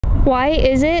Why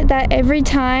is it that every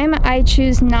time I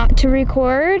choose not to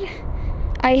record,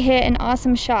 I hit an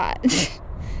awesome shot?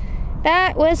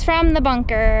 That was from the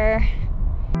bunker.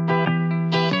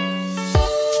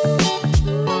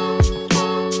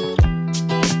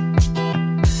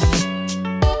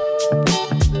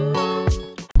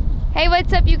 Hey,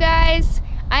 what's up you guys?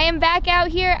 I am back out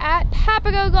here at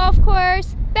Papago Golf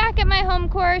Course, back at my home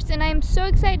course, and I'm so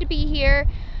excited to be here.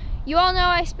 You all know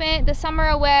I spent the summer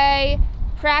away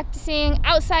practicing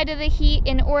outside of the heat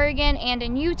in Oregon and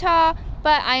in Utah,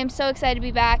 but I am so excited to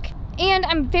be back. And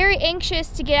I'm very anxious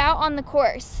to get out on the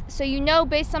course. So you know,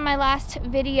 based on my last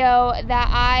video, that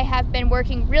I have been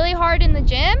working really hard in the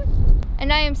gym,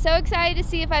 and I am so excited to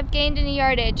see if I've gained any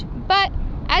yardage. But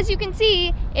as you can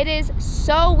see, it is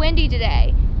so windy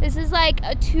today. This is like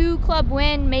a 2-club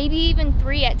wind, maybe even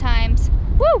 3 at times.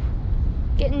 Woo!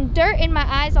 Getting dirt in my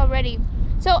eyes already.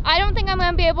 So I don't think I'm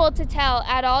gonna be able to tell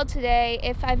at all today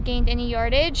if I've gained any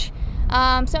yardage. So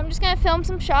I'm just gonna film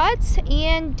some shots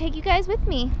and take you guys with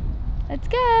me. Let's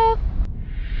go.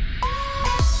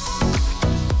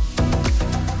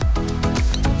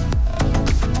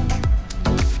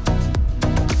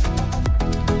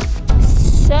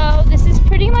 So this is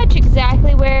pretty much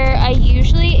exactly where I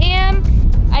usually am.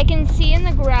 I can see in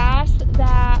the grass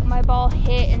that my ball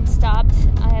hit and stopped.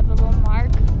 I have a little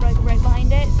mark right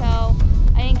behind it, so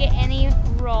I didn't get any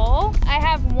roll. I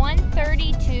have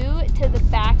 132 to the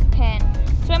back pin.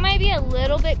 So I might be a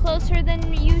little bit closer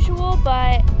than usual,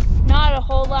 but not a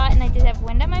whole lot, and I did have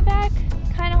wind at my back.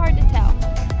 Kind of hard to tell.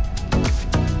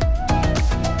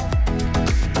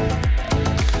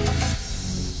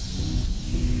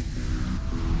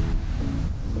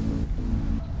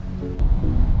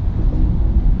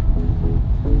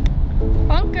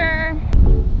 Bunker.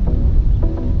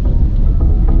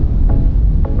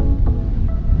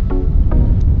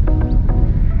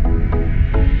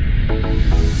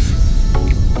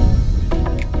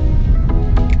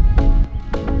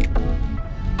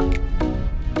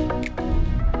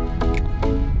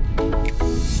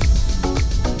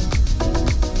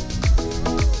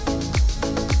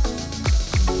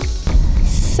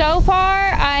 So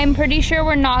far, I'm pretty sure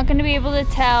we're not going to be able to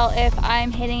tell if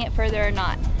I'm hitting it further or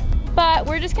not. But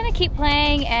we're just going to keep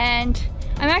playing, and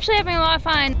I'm actually having a lot of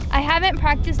fun. I haven't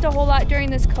practiced a whole lot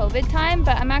during this COVID time,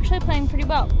 but I'm actually playing pretty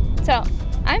well. So,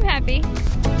 I'm happy.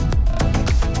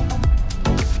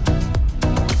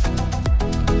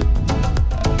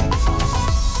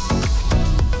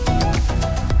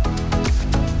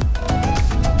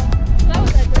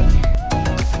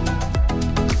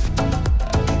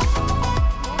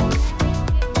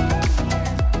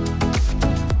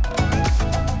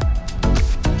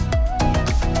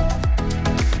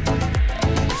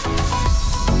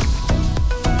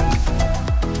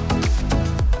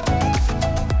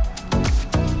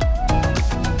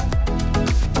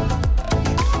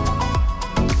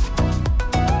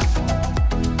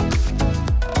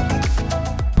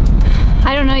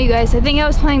 I don't know, you guys. I think I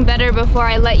was playing better before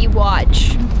I let you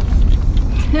watch.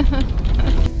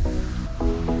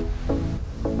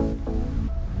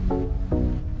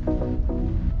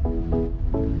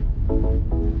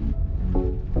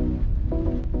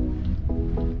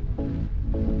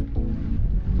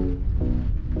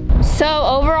 So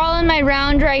overall in my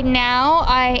round right now,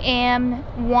 I am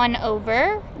 1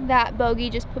 over. That bogey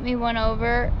just put me 1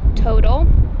 over total.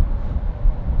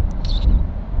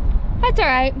 That's all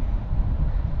right.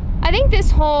 I think this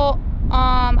hole,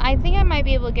 I think I might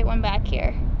be able to get one back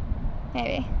here.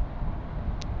 Maybe.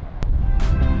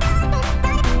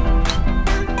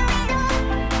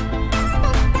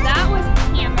 That was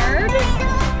hammered.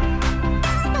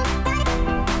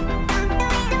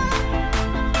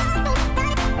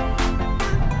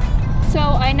 So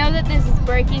I know that this is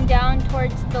breaking down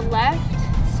towards the left,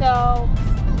 so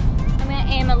I'm gonna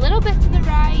aim a little bit to the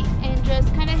right and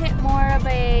just kind of hit more of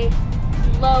a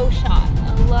low shot,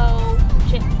 a low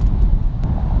chip.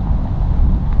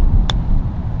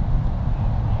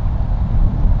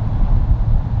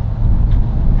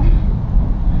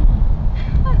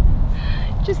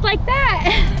 Just like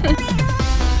that.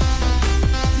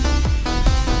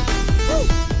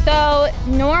 So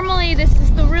normally this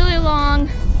is the really long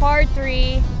par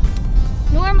 3.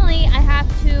 Normally I have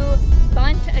to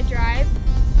bunt a drive,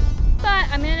 but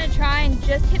I'm gonna try and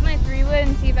just hit my 3-wood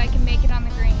and see if I can make it on the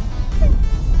green.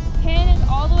 Pin is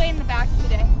all the way in the back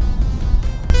today.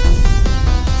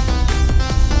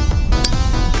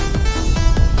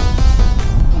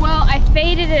 Well, I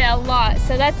faded it a lot,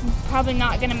 so that's probably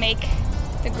not gonna make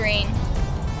the green.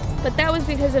 But that was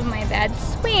because of my bad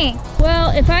swing.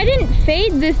 Well, if I didn't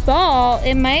fade this ball,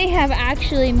 it might have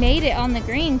actually made it on the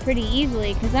green pretty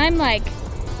easily, because I'm like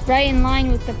right in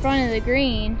line with the front of the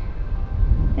green.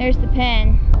 There's the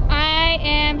pin. I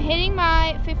am hitting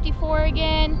my 54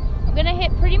 again. I'm gonna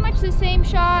hit pretty much the same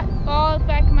shot, ball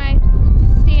back in my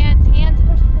stance, hands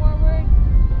pushed forward,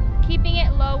 keeping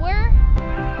it lower.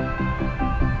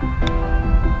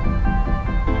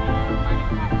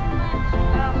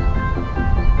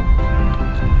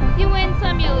 You win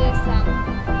some, you lose some.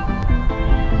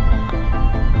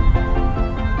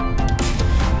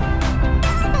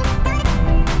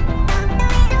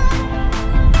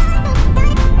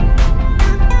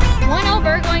 One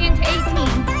over, going into 18.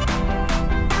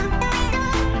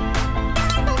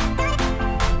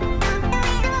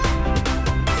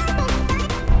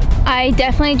 I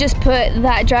definitely just put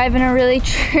that drive in a really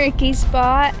tricky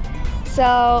spot,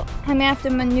 so I'm gonna have to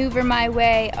maneuver my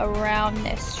way around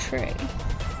this tree.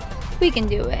 We can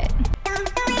do it.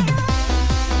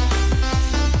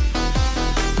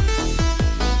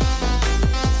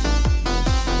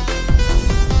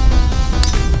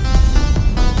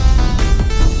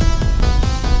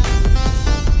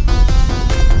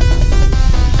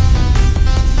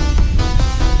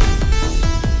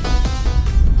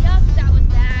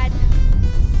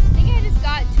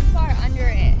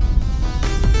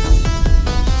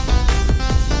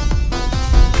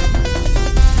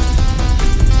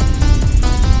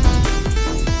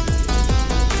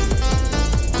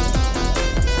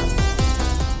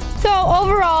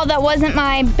 Overall, that wasn't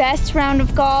my best round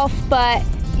of golf, but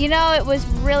you know, it was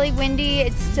really windy.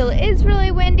 It still is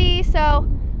really windy, so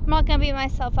I'm not gonna beat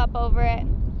myself up over it.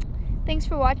 Thanks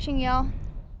for watching, y'all.